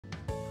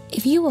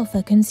If you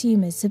offer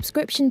consumers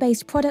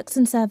subscription-based products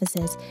and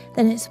services,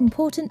 then it's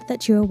important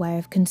that you're aware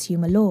of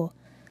consumer law.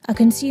 A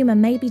consumer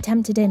may be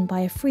tempted in by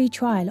a free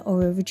trial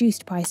or a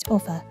reduced-priced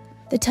offer.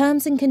 The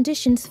terms and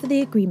conditions for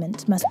the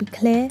agreement must be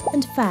clear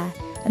and fair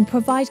and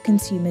provide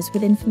consumers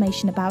with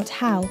information about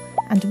how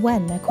and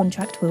when their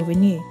contract will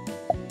renew.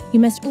 You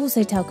must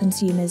also tell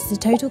consumers the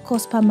total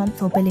cost per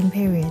month or billing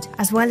period,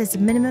 as well as the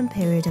minimum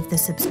period of the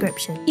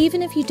subscription.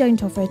 Even if you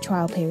don't offer a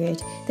trial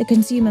period, the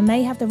consumer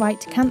may have the right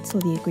to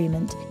cancel the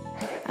agreement,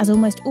 as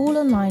almost all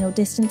online or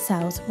distance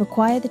sales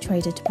require the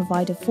trader to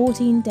provide a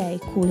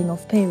 14-day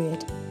cooling-off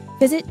period.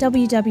 Visit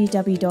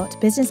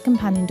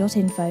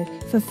www.businesscompanion.info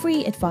for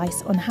free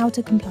advice on how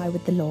to comply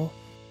with the law.